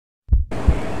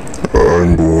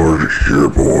I'm bored, you're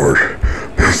bored.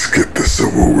 Let's get this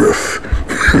over with.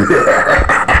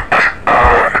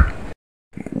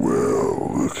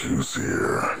 Well, look who's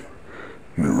here.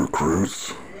 New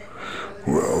recruits?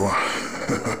 Well,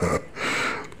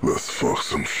 let's fuck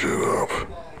some shit up.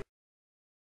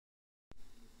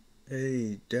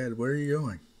 Hey, Dad, where are you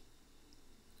going?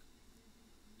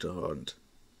 To hunt.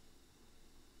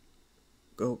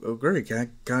 Oh, great,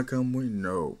 can I come with you?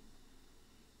 No.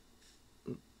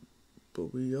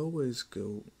 But we always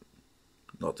go.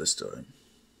 Not this time.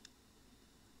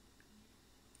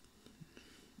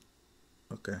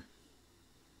 Okay.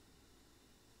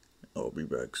 I'll be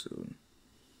back soon.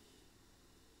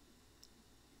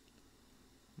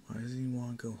 Why does he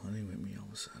want to go hunting with me all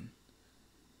of a sudden?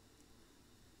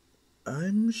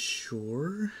 I'm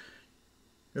sure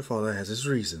your father has his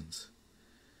reasons.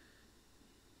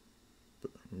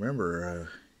 But remember,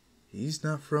 he's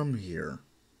not from here.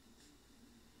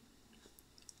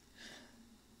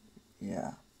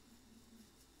 Yeah.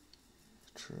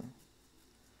 True.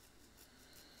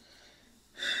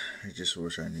 I just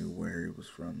wish I knew where he was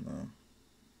from, though.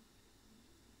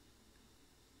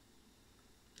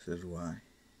 So do I.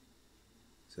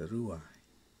 So do I.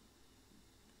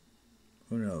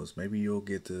 Who knows? Maybe you'll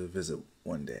get to visit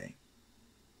one day.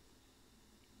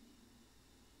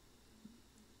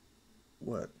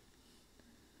 What?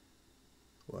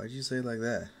 Why'd you say it like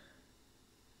that?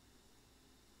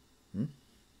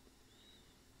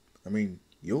 I mean,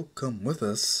 you'll come with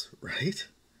us, right?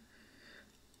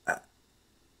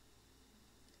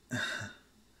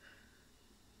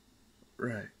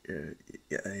 Right.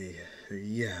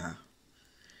 Yeah.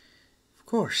 Of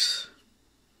course.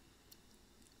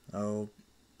 I'll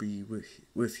be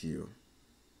with you.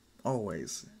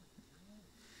 Always.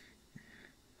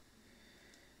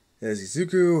 As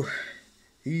Izuku,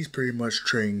 he's pretty much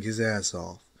trained his ass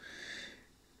off.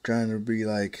 Trying to be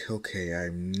like, okay,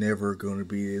 I'm never going to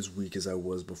be as weak as I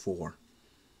was before.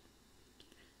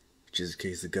 Just in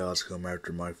case the gods come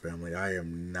after my family, I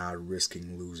am not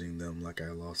risking losing them like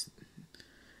I lost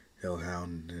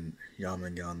Hellhound and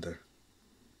Yamagander.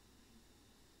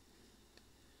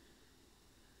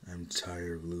 I'm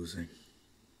tired of losing.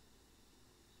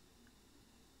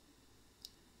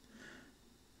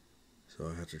 So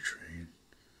I have to train.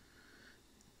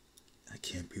 I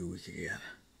can't be weak again.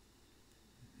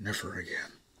 Never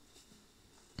again.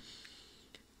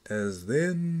 As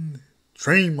then,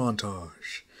 train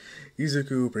montage.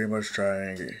 Izuku pretty much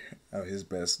trying out his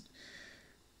best.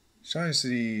 Trying to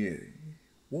see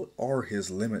what are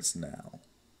his limits now.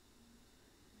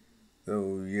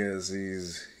 Though yes,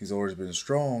 he's always been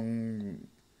strong.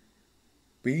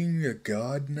 Being a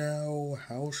god now,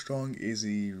 how strong is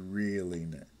he really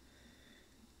now?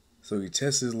 So he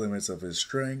tests his limits of his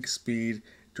strength, speed,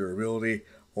 durability,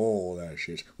 all that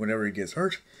shit. Whenever he gets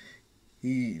hurt,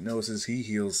 he notices he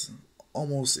heals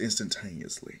almost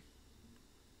instantaneously.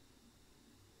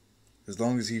 As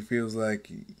long as he feels like,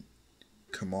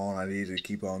 come on, I need to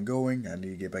keep on going, I need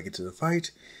to get back into the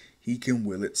fight, he can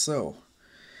will it so.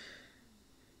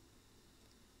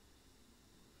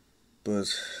 But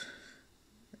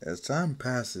as time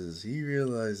passes, he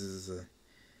realizes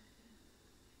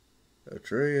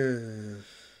Atreya,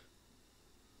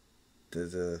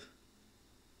 that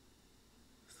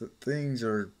things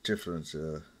are different.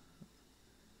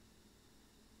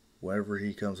 Whenever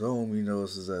he comes home, he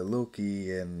notices that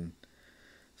Loki and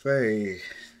Faye,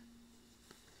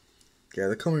 yeah,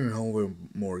 they're coming home with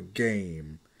more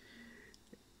game.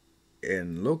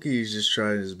 And Loki is just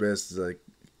trying his best to like,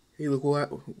 hey, look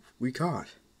what we caught.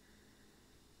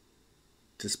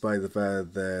 Despite the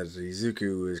fact that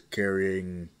Izuku is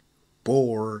carrying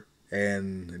boar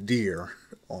and deer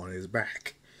on his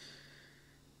back.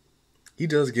 He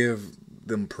does give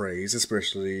them praise,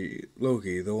 especially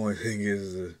Loki. The only thing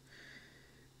is,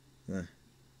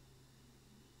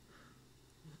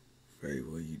 Faye,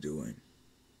 what are you doing?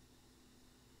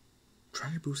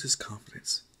 Trying to boost his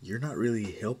confidence. You're not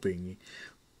really helping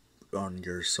on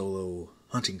your solo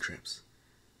hunting trips.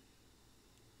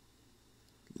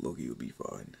 Loki will be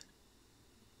fine.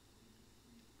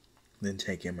 Then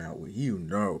take him out with you.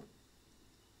 No.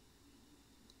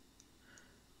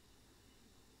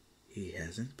 He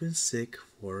hasn't been sick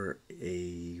for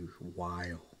a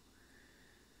while.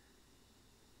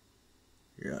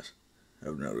 Yes,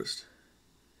 I've noticed.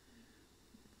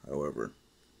 However,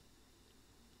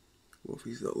 what if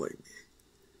he's not like me?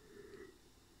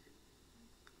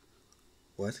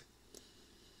 What?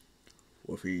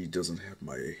 What if he doesn't have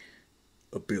my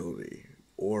ability?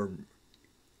 Or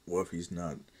what if he's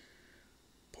not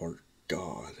part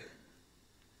God?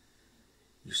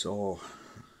 You saw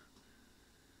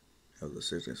how the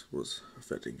sickness was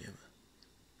affecting him.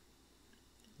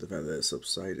 The fact that it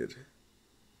subsided.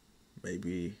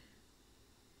 Maybe.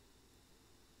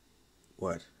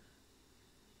 What?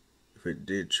 If it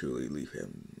did truly leave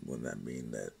him, wouldn't that mean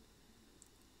that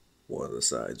one of the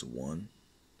sides won?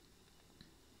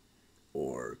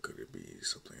 Or could it be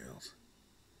something else?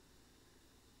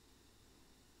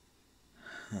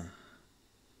 Huh.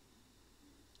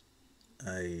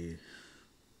 I'm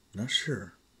not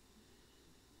sure.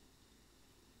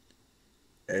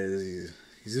 As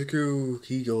Izuku,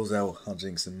 he goes out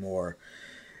hunting some more.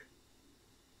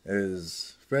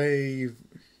 As Faye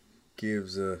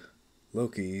gives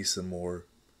Loki some more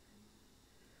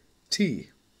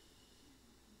tea.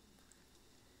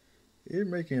 It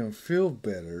making him feel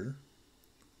better.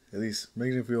 At least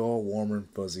making him feel all warm and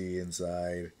fuzzy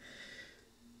inside.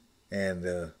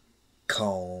 And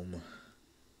calm,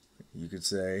 you could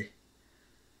say.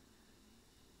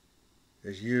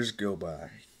 As years go by.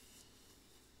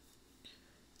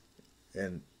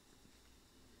 And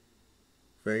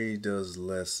Faye does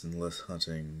less and less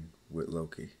hunting with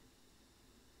Loki.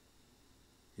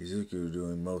 Izuku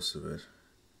doing most of it,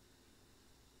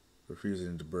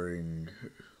 refusing to bring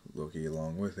Loki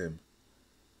along with him.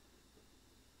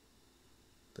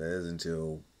 That is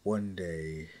until one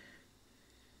day,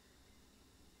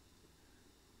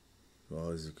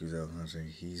 while Izuku's out hunting,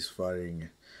 he's fighting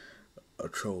a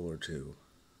troll or two.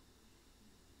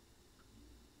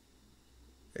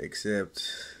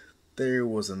 Except there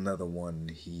was another one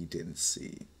he didn't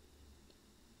see.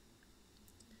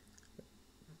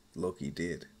 Loki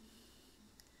did.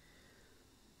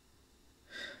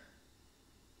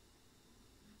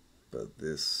 But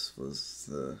this was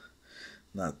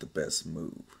not the best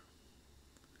move.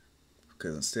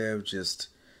 Because instead of just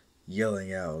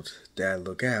yelling out, "Dad,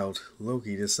 look out,"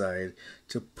 Loki decided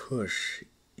to push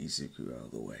Izuku out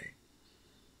of the way.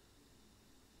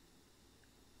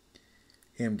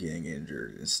 Him getting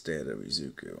injured instead of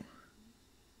Izuku.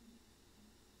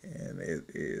 And it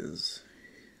is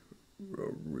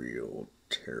a real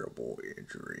terrible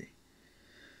injury.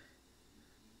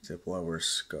 To the point where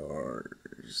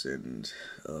scars and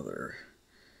other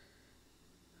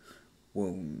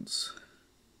wounds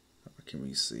can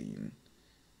be seen.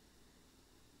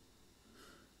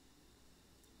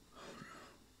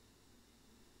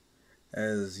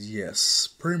 As yes,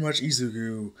 pretty much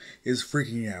Izuku is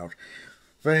freaking out.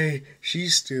 Faye,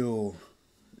 she's still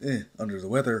under the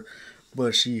weather,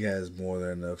 but she has more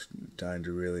than enough time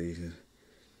to really.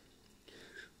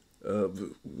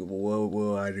 What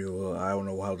will I do? I don't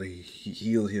know how to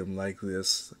heal him like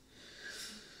this.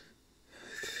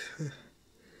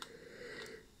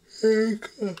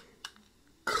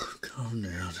 Calm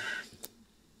down.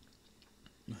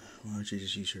 Why don't you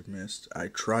just use your mist? I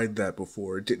tried that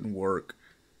before. It didn't work.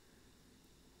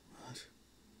 What?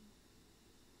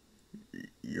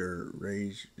 Your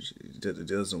rage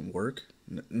doesn't work?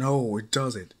 No, it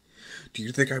doesn't. Do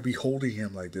you think I'd be holding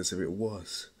him like this if it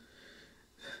was?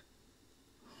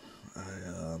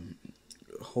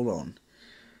 Hold on.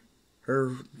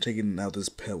 Her taking out this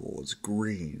pebble, it's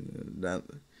green. That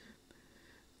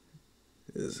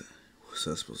is, what's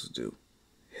that supposed to do?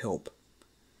 Help.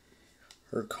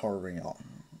 Her carving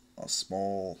a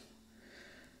small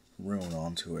rune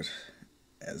onto it.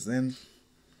 As then,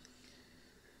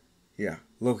 yeah,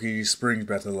 Loki springs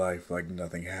back to life like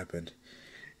nothing happened.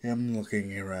 And I'm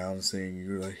looking around saying,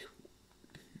 you're like,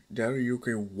 "Dad, are you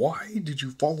okay? Why did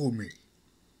you follow me?"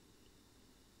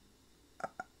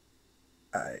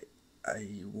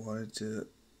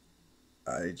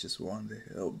 I just wanted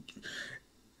to help.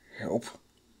 Help?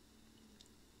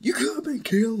 You could have been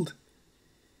killed.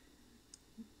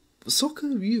 So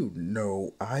could have you.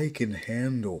 No, I can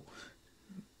handle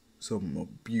some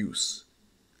abuse.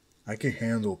 I can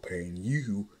handle pain.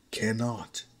 You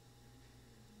cannot.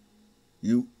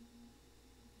 You...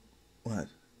 What?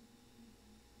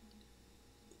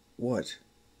 What?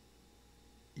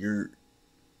 You're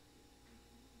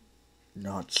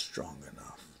not strong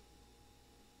enough.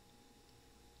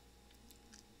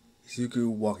 Izuku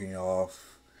walking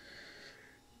off.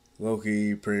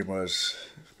 Loki pretty much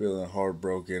feeling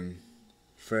heartbroken.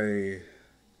 Faye.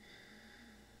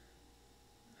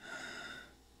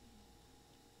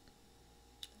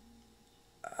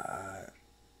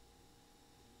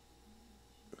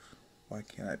 Why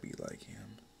can't I be like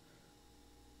him?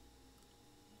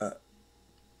 What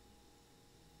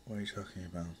are you talking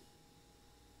about?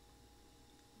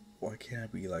 Why can't I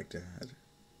be like Dad?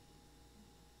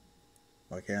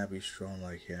 Why can't I be strong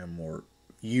like him, or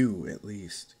you at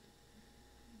least?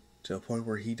 To a point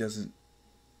where he doesn't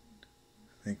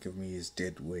think of me as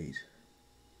dead weight.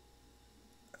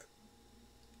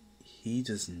 he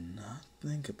does not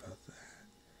think about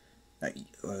that.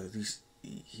 At least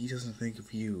he doesn't think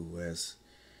of you as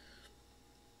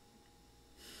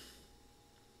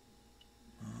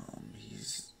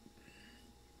he's.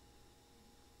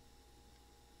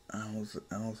 I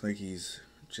don't think he's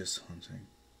just hunting.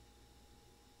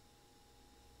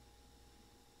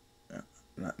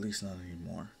 Not, at least not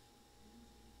anymore.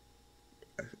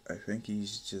 I think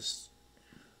he's just.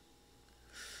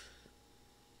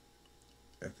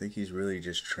 I think he's really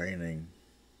just training.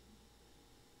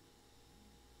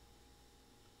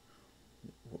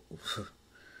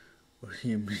 What do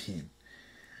you mean?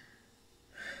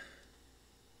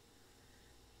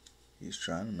 He's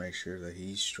trying to make sure that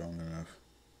he's strong enough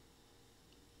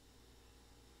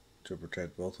to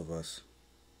protect both of us.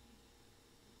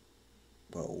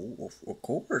 Well, of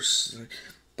course.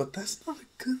 But that's not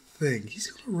a good thing. He's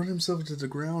gonna run himself into the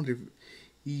ground if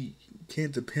he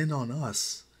can't depend on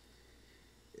us.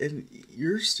 And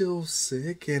you're still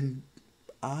sick, and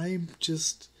I'm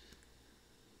just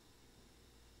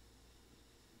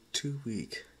too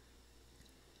weak.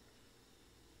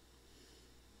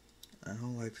 I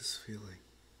don't like this feeling.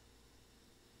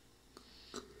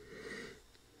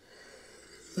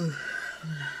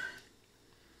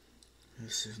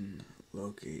 Listen,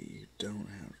 Loki, you don't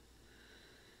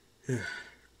have...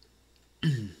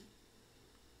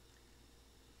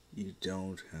 You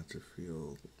don't have to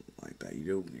feel like that.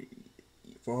 You don't...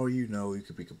 For all you know, you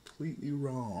could be completely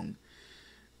wrong.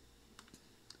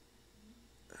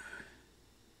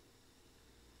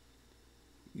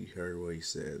 You heard what he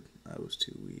said. I was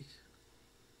too weak.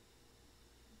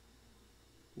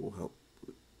 Will help.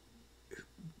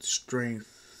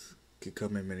 Strength could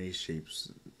come in many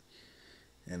shapes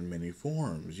and many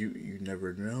forms. You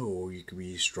never know. You could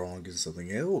be strong in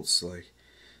something else. Like,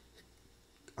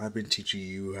 I've been teaching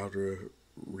you how to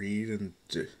read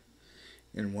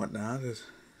and whatnot.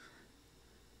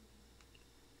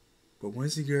 But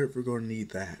when's he ever going to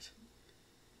need that?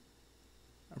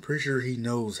 I'm pretty sure he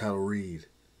knows how to read.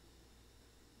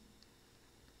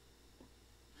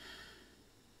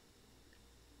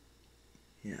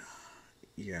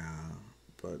 Yeah,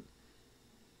 but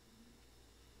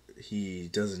he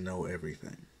doesn't know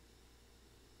everything.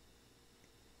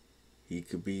 He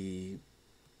could be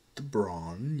the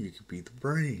brawn, you could be the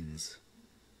brains.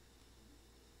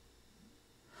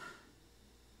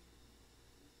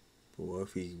 But what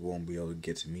if he won't be able to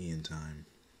get to me in time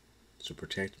to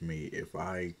protect me if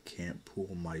I can't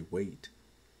pull my weight?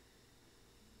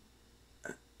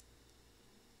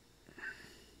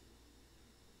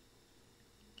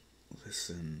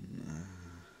 Listen,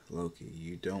 Loki,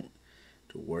 you don't have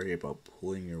to worry about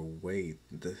pulling your weight.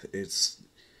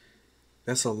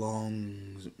 That's a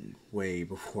long way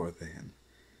before then.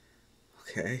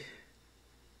 Okay?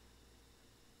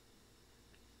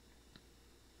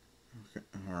 Okay,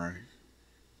 alright.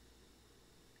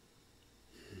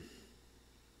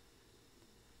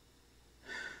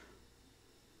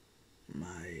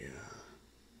 My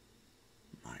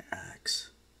axe.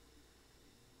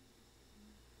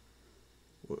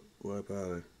 What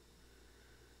about it?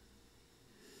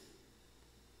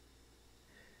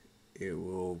 It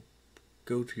will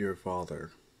go to your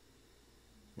father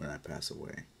when I pass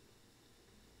away.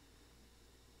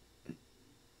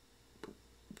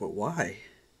 But why?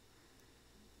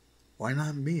 Why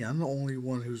not me? I'm the only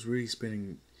one who's really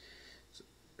spending...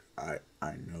 I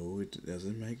know it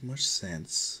doesn't make much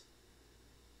sense,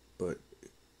 but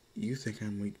you think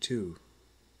I'm weak too.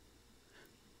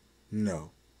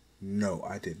 No,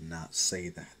 I did not say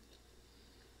that.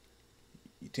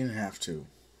 You didn't have to.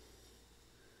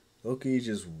 Loki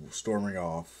just storming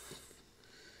off.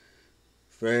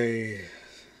 Faye,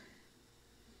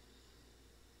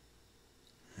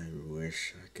 I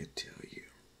wish I could tell you.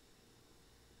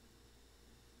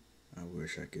 I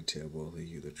wish I could tell both of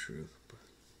you the truth, but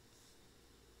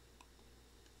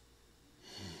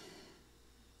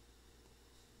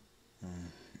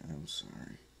I'm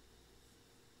sorry.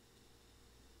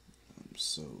 I'm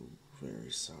so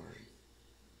very sorry.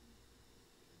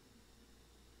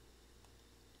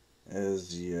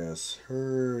 As yes,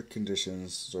 her condition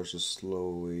starts to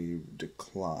slowly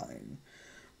decline,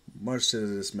 much to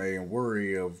the dismay and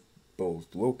worry of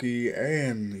both Loki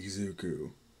and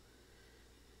Izuku.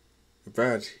 In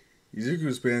fact,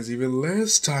 Izuku spends even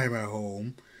less time at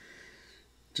home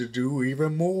to do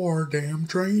even more damn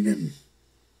training.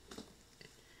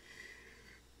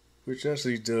 Which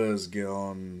actually does get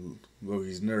on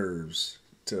Loki's nerves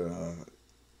to an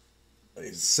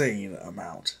insane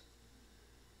amount.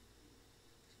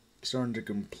 He's starting to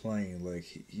complain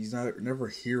like he's never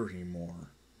here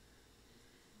anymore.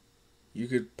 You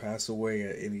could pass away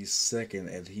at any second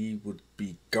and he would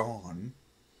be gone.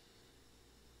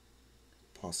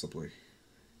 Possibly.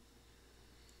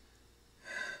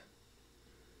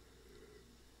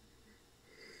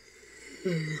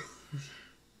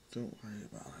 Don't worry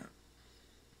about it.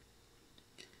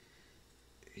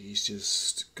 He's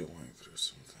just going through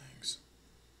some things.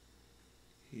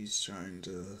 He's trying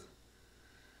to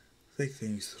think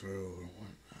things through and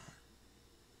whatnot.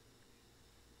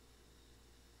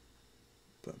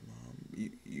 But Mom,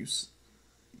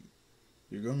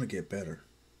 you're gonna get better.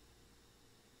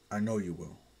 I know you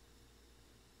will.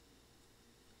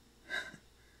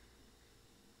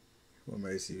 What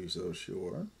makes you so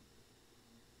sure?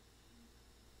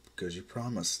 Because you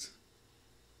promised.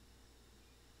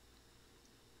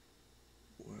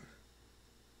 What?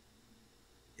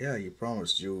 Yeah, you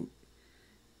promised you'll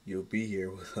be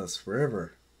here with us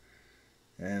forever.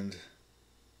 And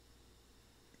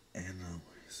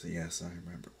so yes, I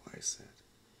remember what I said.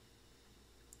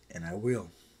 And I will.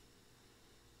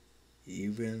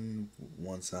 Even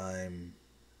once I'm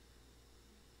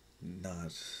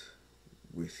not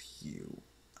with you,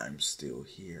 I'm still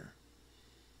here.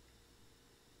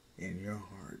 In your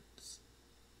hearts.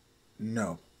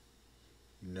 No.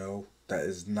 No, that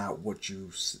is not what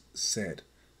you said.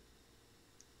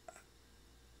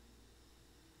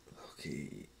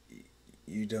 Okay,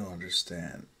 you don't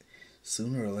understand.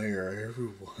 Sooner or later,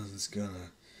 everyone's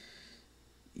gonna.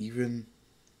 Even.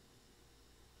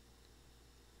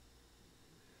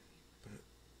 But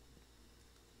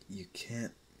you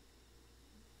can't.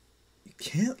 You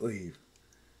can't leave.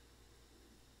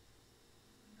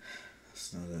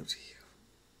 It's not up to you.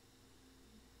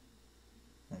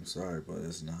 I'm sorry, but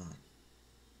it's not.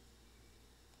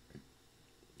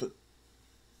 But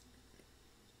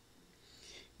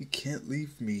you can't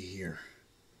leave me here.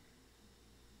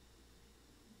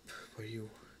 But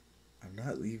I'm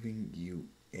not leaving you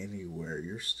anywhere.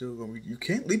 You're still gonna be. You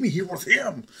can't leave me here with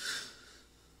him.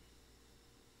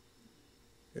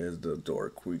 As the door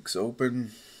creaks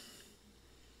open.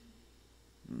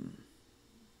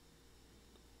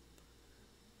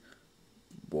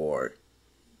 Boy.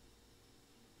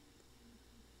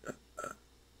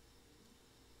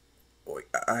 Boy,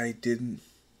 I didn't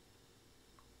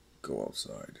go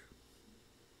outside.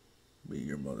 Me and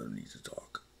your mother need to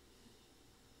talk.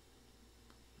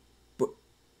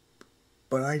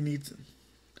 But I need to.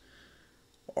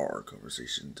 Our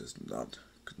conversation does not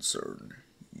concern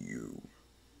you.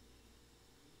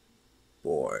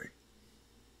 Boy.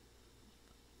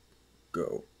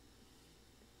 Go.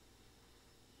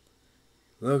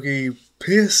 Loki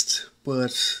pissed,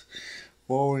 but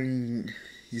following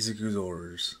Izuku's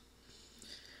orders.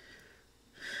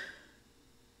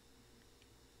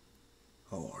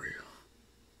 How are you?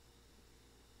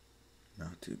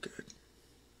 Not too good.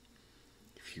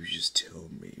 If you just tell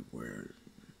me where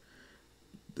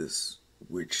this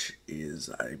witch is,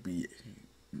 I'd be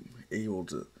able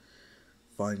to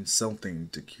find something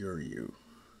to cure you.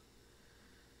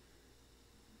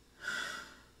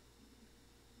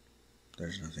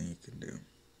 There's nothing you can do.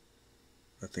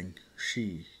 Nothing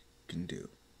she can do.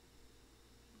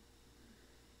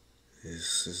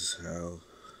 This is how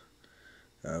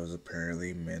I was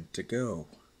apparently meant to go.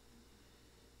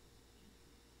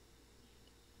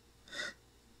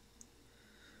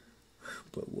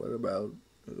 But what about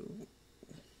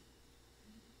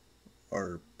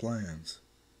our plans?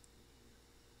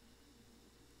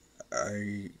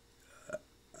 I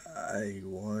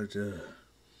wanted to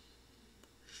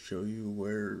show you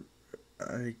where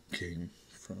I came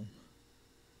from.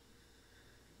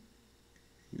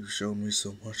 You showed me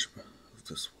so much of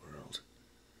this world.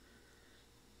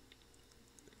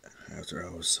 After I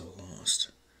was so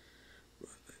lost.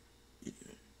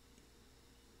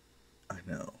 I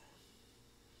know.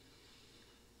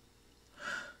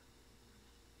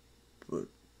 But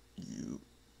you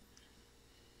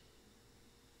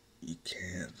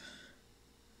can't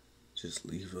just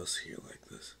leave us here like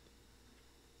this.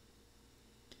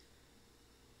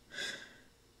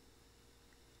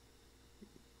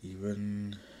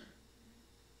 Even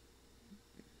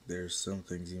there's some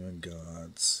things even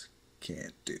gods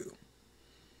can't do.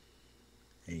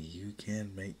 And you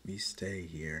can't make me stay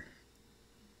here.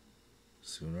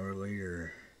 Sooner or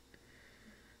later,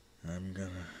 I'm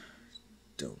gonna...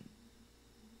 Don't.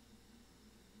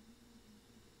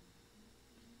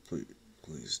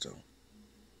 Please don't.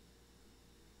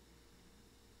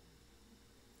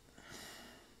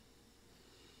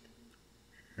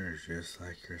 You're just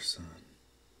like your son.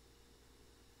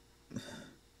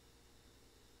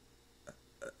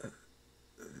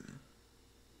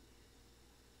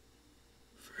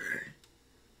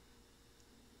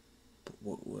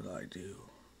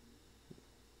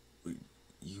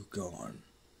 gone.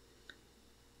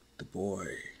 The boy.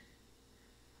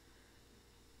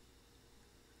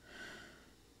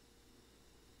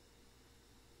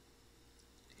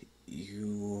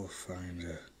 You will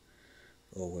find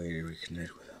a way to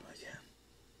reconnect with him again.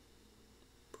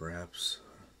 Perhaps,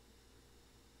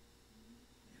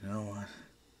 you know what?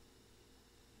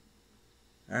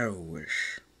 I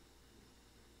wish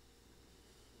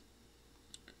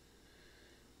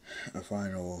a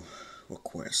final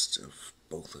request of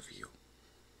both of you.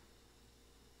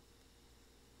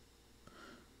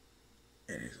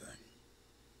 Anything.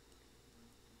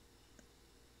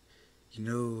 You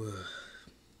know,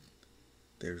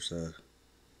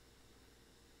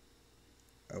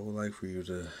 I would like for you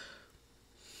to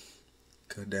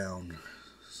cut down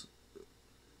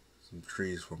some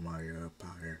trees for my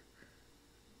pyre.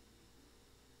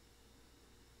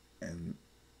 And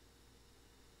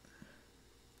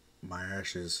my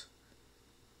ashes,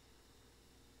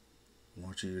 I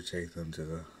want you to take them to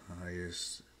the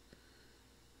highest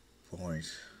point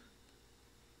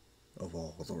of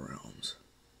all the realms.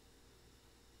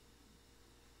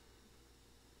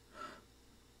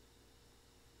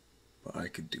 But I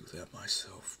could do that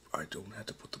myself. I don't have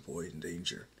to put the boy in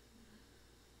danger.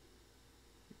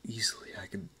 Easily, I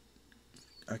can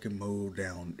mow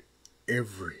down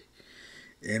every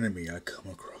enemy I come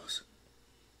across.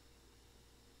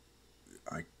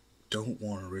 I don't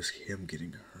want to risk him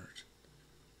getting hurt.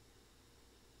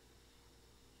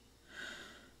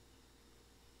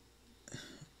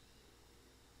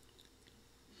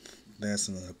 That's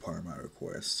another part of my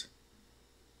request.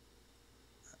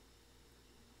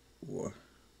 What?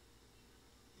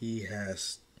 He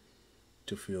has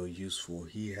to feel useful.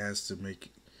 He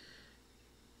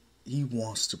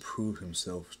wants to prove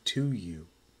himself to you.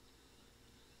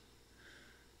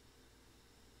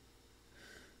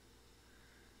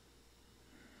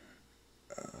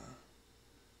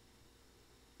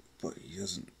 But he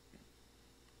doesn't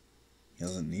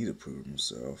need to prove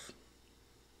himself.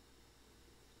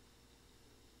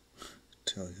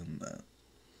 Tell him that.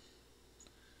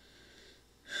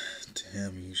 To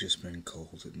him, you've just been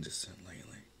cold and distant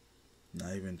lately.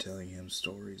 Not even telling him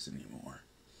stories anymore.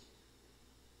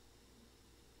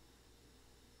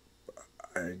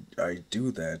 I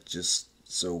do that just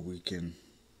so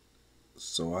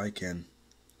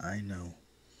I know.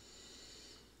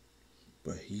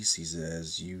 But he sees it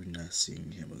as you not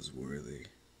seeing him as worthy.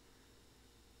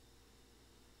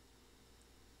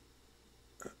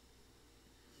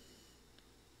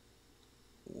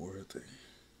 Worthy?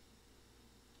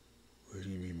 What do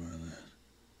you mean by that?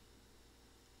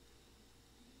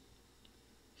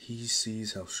 He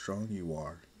sees how strong you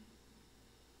are.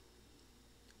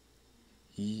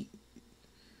 He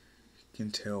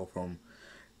can tell from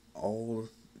all the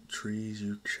trees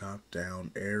you chopped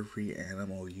down, every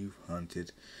animal you've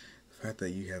hunted, the fact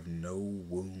that you have no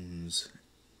wounds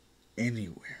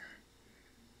anywhere.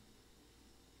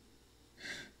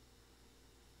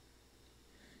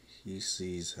 He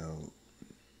sees how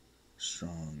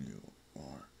strong you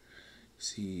are. He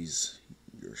sees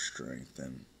your strength,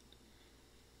 and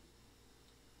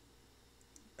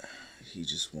he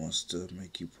just wants to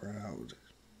make you proud.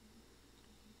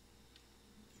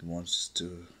 He wants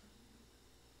to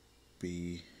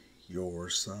be your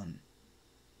son.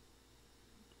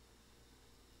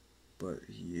 But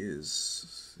he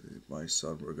is my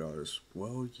son regardless.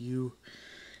 Well, you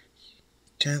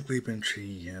technically been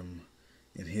treating him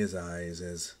in his eyes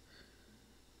as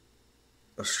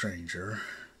a stranger.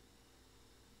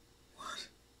 What?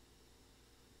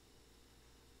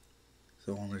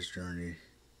 So on this journey,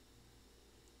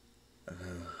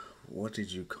 what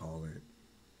did you call it?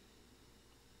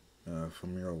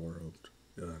 From your world,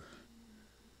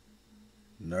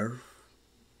 nerf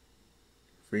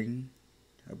ring,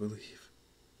 I believe.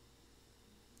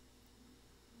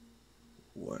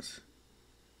 What?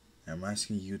 I'm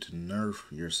asking you to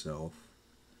nerf yourself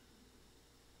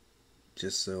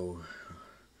just so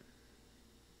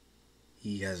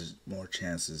he has more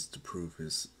chances to prove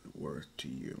his worth to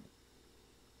you.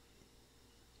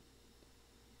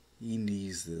 He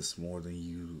needs this more than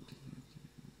you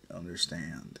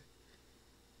understand.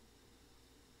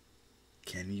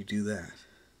 Can you do that?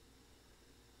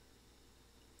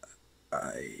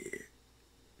 I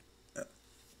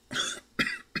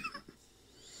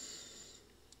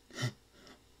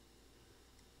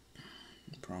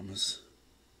promise.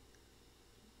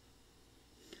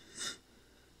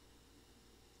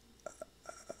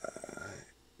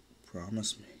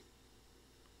 Promise me.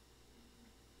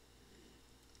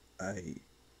 I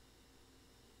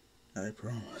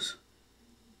promise.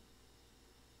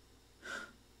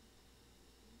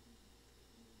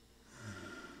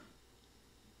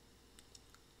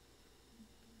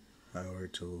 already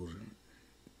told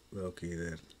Loki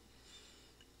that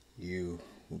you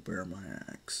will bear my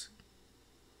axe.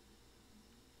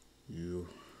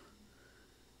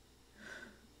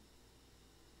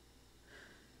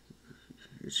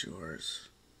 It's yours.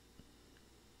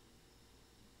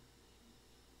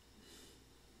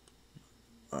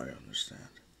 I understand.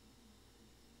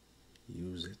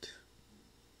 Use it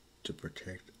to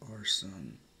protect our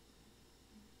son.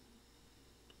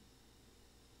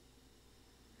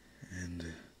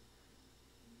 And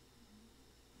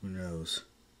who knows?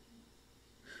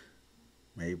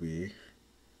 Maybe,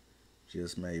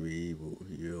 just maybe,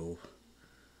 you'll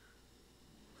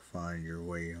find your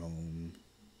way home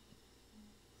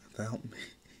without me.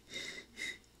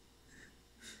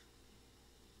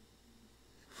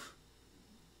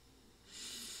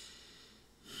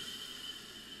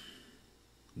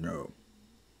 No.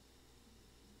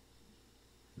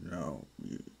 No,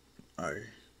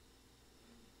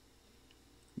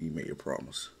 we made a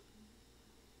promise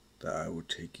that I would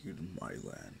take you to my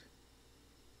land,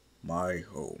 my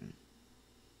home,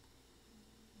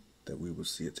 that we would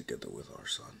see it together with our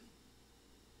son.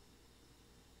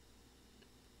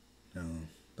 No,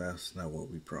 that's not what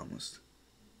we promised.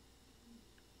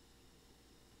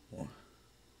 Well,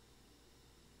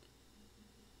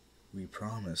 we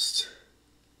promised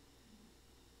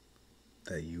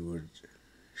that you would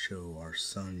show our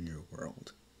son your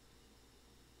world,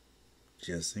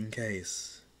 just in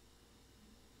case.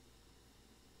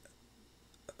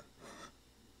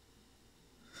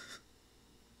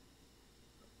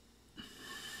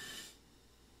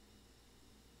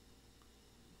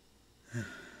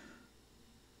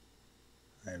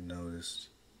 I've noticed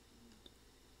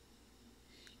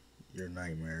your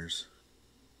nightmares.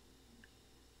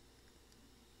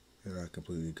 They're not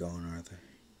completely gone, are they?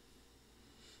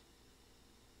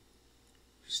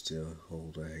 You still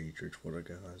hold a hatred for the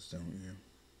gods, don't you?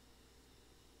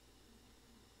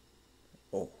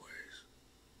 Always.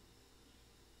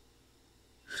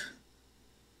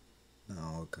 Not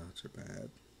all gods are bad.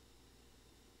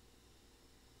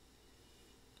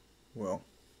 Well,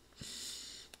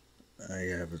 I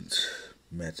haven't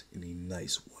met any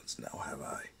nice ones now, have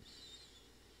I?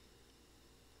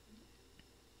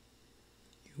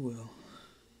 You will.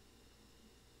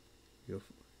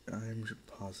 I'm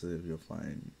positive you'll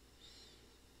find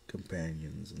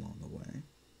companions along the way.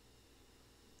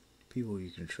 People you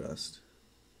can trust.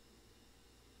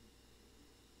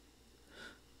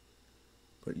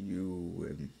 But you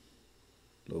and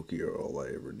Loki are all I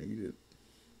ever needed.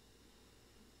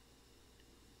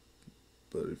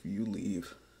 But if you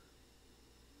leave,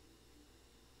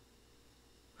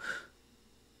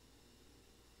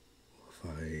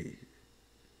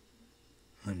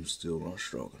 I'm still not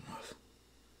strong enough.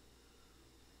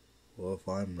 Well, if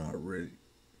I'm not ready,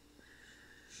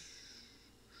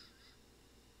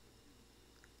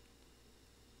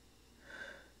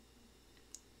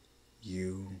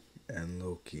 you and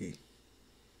Loki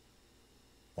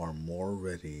are more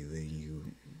ready than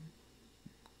you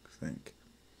think.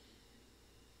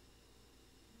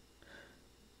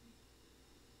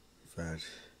 In fact,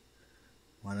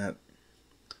 why not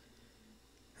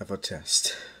have a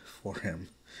test for him?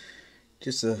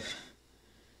 Just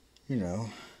you know,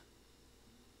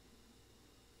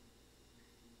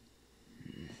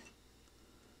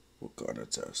 what kind of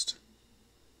test?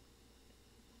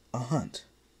 A hunt.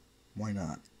 Why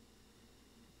not?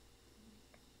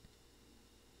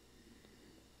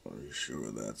 Are you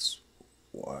sure that's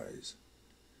wise?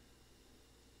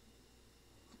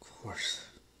 Of course.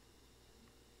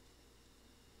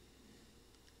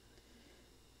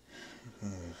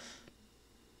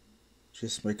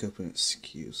 Just make up an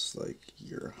excuse like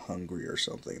you're hungry or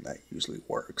something. That usually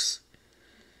works.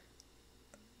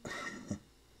 It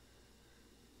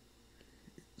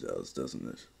does, doesn't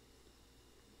it?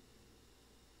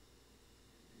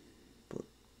 But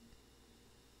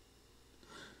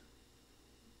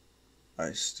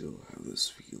I still have this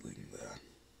feeling that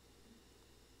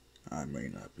I may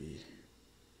not be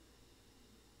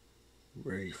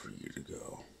ready for you to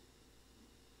go.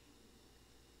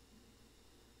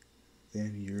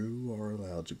 Then you are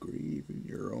allowed to grieve in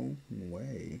your own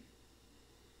way.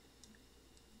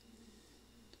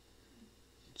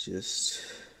 Just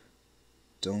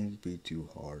don't be too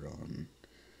hard on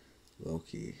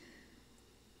Loki.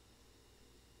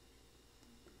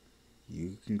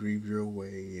 You can grieve your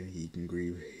way and he can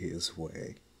grieve his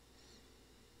way.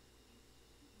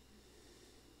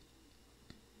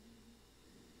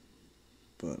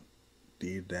 But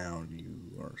deep down,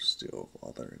 you are still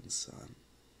father and son.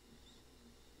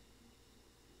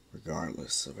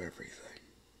 Regardless of everything.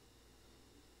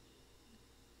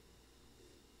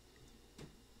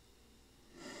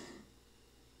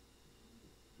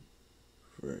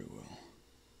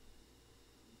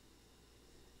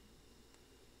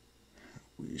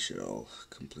 shall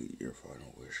complete your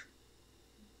final wish.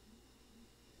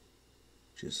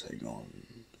 Just hang on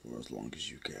for as long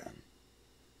as you can.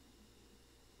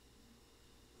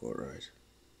 Alright.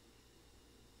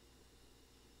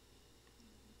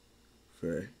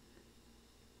 Faye.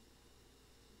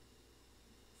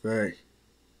 Faye.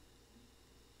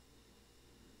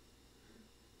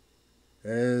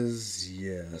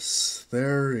 Yes,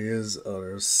 there is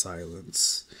utter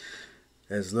silence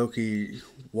as Loki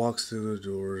walks through the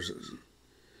doors,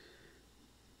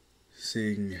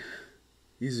 seeing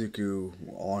Izuku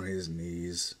on his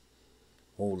knees,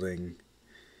 holding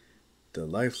the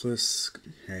lifeless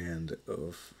hand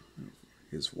of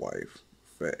his wife,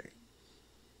 Faye.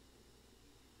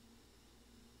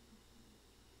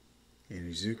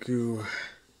 And Izuku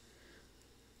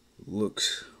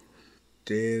looks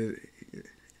dead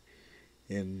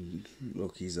in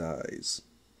Loki's eyes.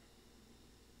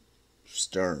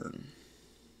 Stern,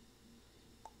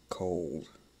 cold,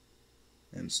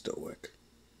 and stoic.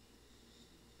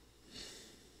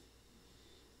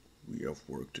 We have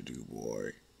work to do,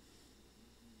 boy.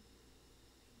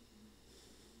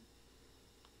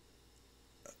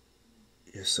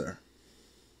 Yes, sir.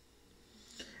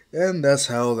 And that's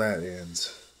how that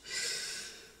ends.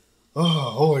 Oh,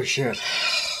 holy shit.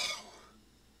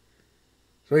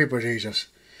 Sweet Jesus.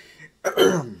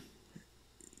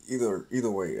 Either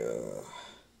way,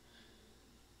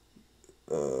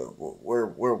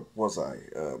 where was I?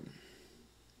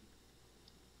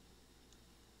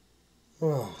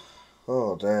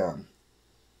 Oh damn.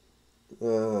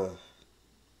 Oh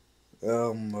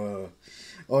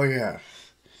yeah.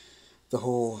 The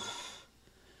whole,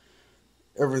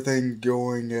 everything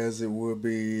going as it would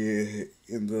be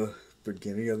in the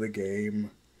beginning of the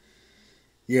game.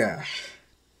 Yeah.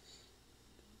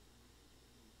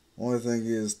 Only thing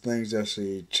is, things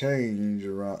actually change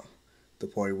around the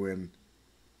point when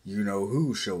you know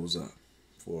who shows up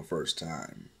for the first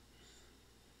time.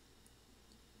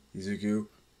 Izuku,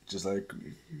 just like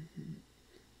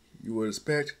you would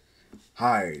expect,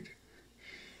 hide.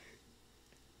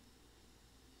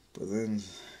 But then,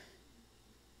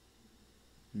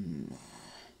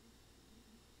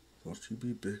 thought you'd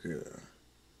be bigger.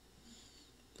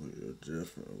 But you're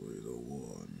definitely the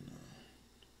one.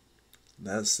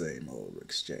 That same old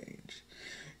exchange.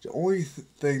 The only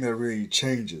thing that really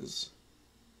changes,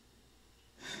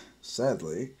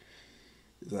 sadly,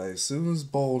 is that as soon as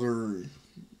Balder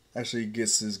actually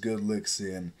gets his good licks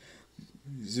in,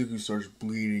 Izuku starts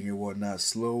bleeding and whatnot,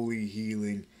 slowly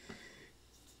healing.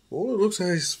 Balder looks at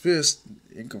his fist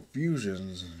in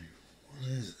confusion. What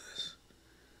is this?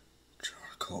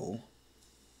 Charcoal?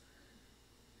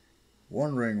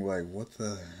 Wondering, like, what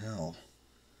the hell?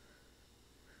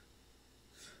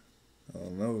 Oh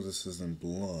no, this isn't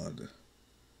blood.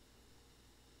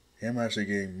 I'm actually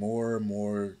getting more and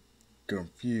more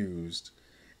confused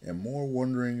and more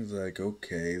wondering, like,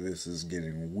 okay, this is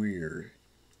getting weird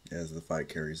as the fight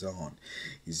carries on.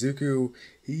 Izuku,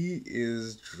 he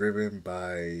is driven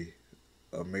by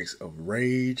a mix of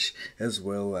rage as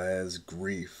well as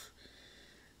grief.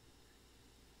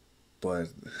 But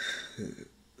as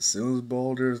soon as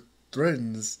Balder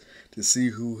threatens to see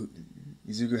who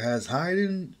Izuku has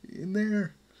hiding in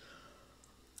there,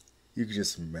 you can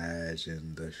just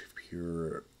imagine the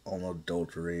pure,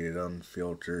 unadulterated,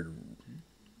 unfiltered,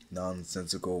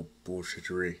 nonsensical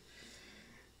bullshittery.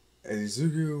 And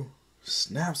Izuku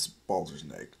snaps Balder's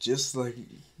neck, just like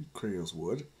Kratos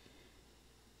would.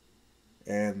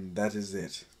 And that is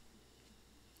it.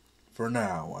 For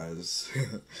now, as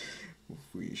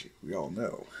we all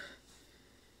know.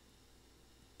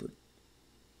 But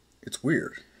it's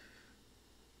weird.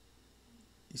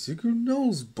 Izuku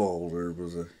knows Balder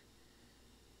was a...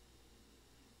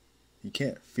 He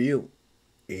can't feel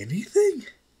anything?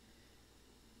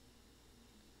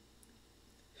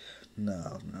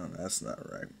 No, that's not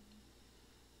right.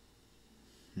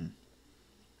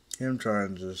 Him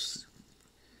trying to just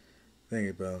think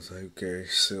about, it's like, okay,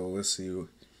 so let's see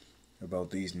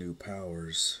about these new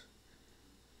powers.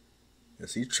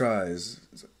 As he tries,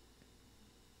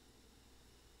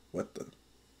 what the?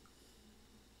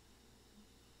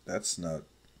 That's not...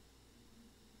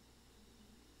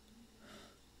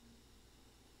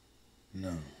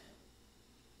 No,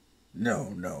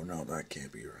 that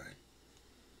can't be right.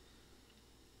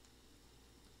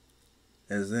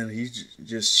 As then he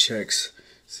just checks,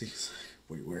 sees,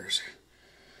 wait, where is it?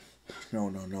 No,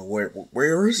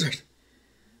 where is it?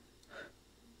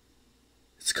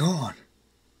 It's gone.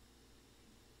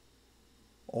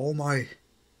 All my...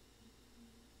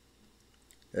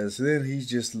 As then he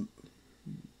just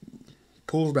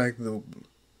pulls back the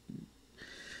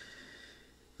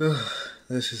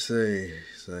let's just say,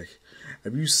 it's like,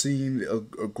 have you seen a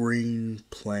green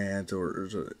plant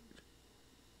or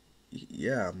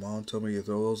yeah, Mom told me to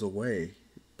throw those away,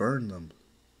 burn them.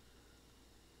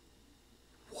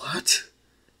 What?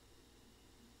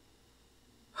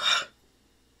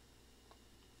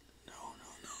 No, no,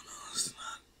 no, no, it's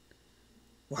not.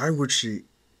 Why would she?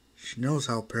 She knows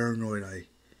how paranoid I.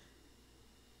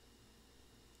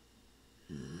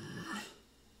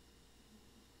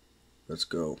 Let's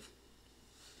go.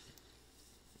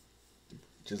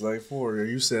 Just like before,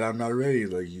 you said I'm not ready,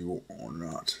 like you are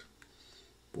not.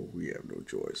 But we have no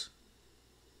choice.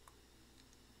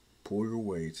 Pull your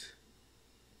weight,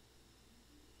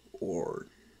 or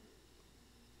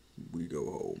we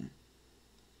go home.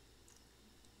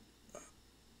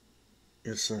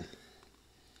 Yes, sir.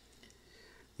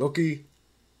 Loki,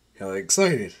 hella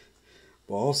excited,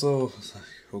 but also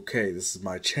okay, this is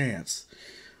my chance.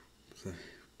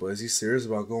 But is he serious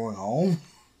about going home?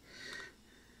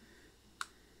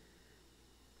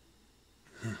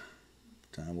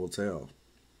 Time will tell.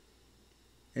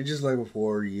 And just like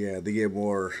before, yeah, they get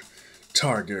more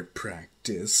target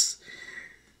practice.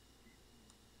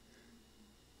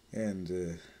 And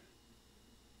you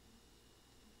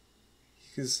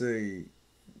could say,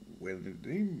 when did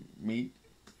they meet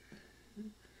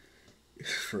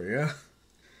Freya?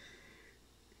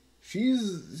 She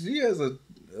has a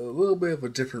little bit of a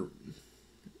different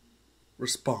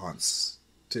response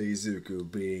to Izuku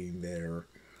being there.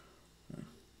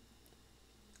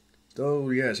 Though,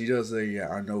 yeah, she does say, yeah,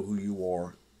 I know who you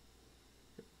are.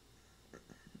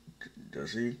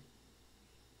 Does she?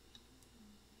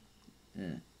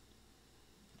 Hmm.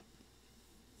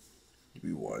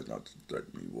 Be wise not to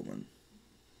threaten me, woman.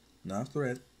 Not a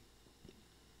threat.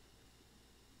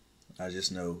 I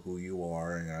just know who you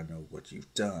are and I know what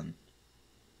you've done.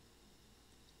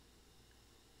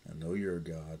 I know you're a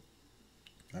god.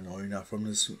 I know you're not from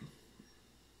this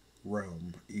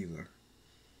realm either.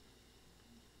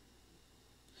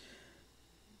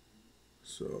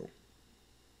 So,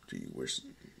 do you wish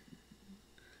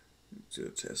to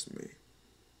test me?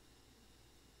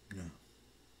 No.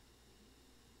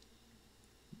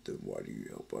 Then why do you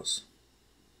help us?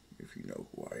 If you know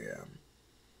who I am.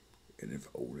 And if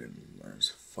Odin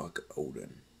learns, fuck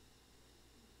Odin.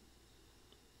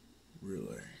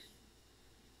 Really?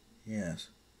 Yes.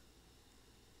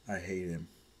 I hate him.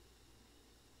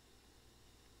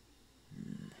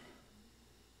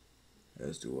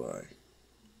 As do I.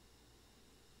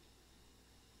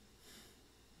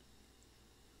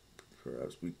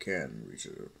 Perhaps we can reach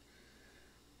a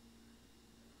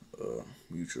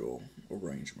mutual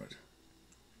arrangement.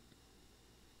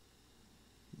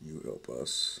 You help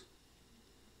us,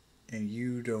 and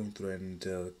you don't threaten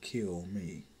to kill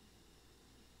me.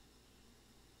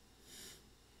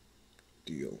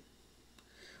 Deal.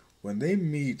 When they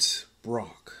meet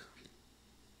Brock,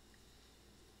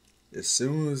 as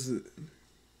soon as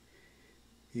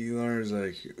he learns,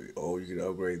 like, oh, you can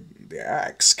upgrade the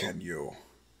axe, can you?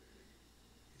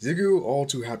 Zigu all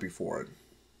too happy for it.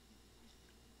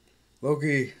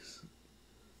 Loki,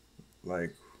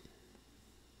 like,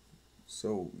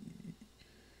 so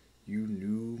you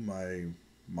knew my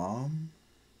mom?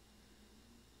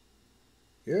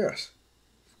 Yes,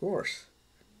 of course.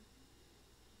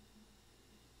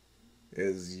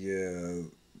 Yeah,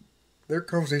 their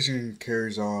conversation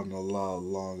carries on a lot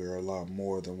longer, a lot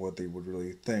more than what they would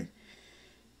really think.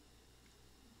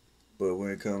 But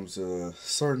when it comes to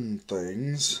certain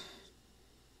things,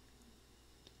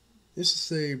 let's just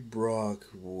say Brock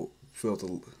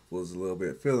was a little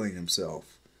bit feeling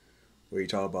himself, where he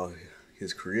talked about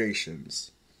his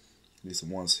creations, at least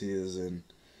the ones his and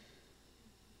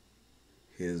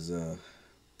his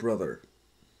brother.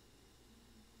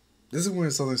 This is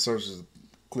when something starts to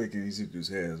click in Izuku's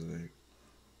head. Like,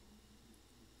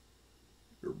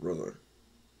 your brother.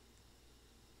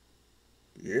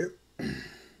 Yep.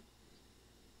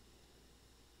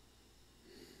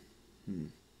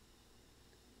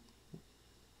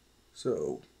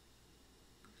 So,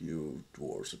 you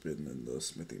dwarves have been in the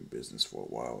smithing business for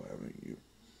a while, haven't you?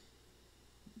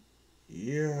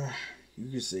 Yeah,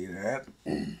 you can see that.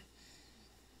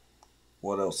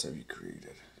 What else have you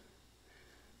created?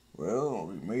 Well,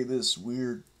 we made this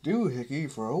weird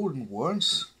doohickey for Odin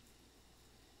once.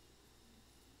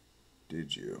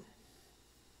 Did you?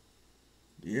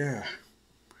 Yeah.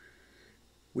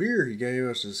 Weird, he gave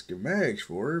us the schematics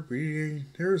for it, but he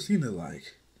ain't never seen it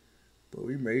like. But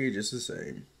we made it just the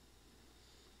same.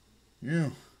 Yeah.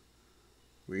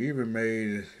 We even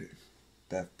made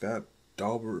that fat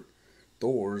Dalbert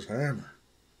Thor's hammer.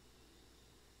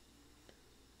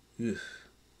 If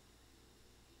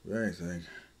anything,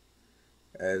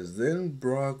 As then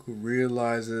Brock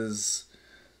realizes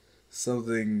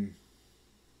something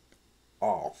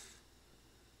off.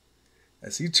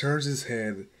 As he turns his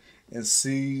head and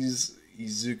sees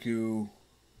Izuku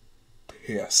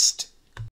pissed.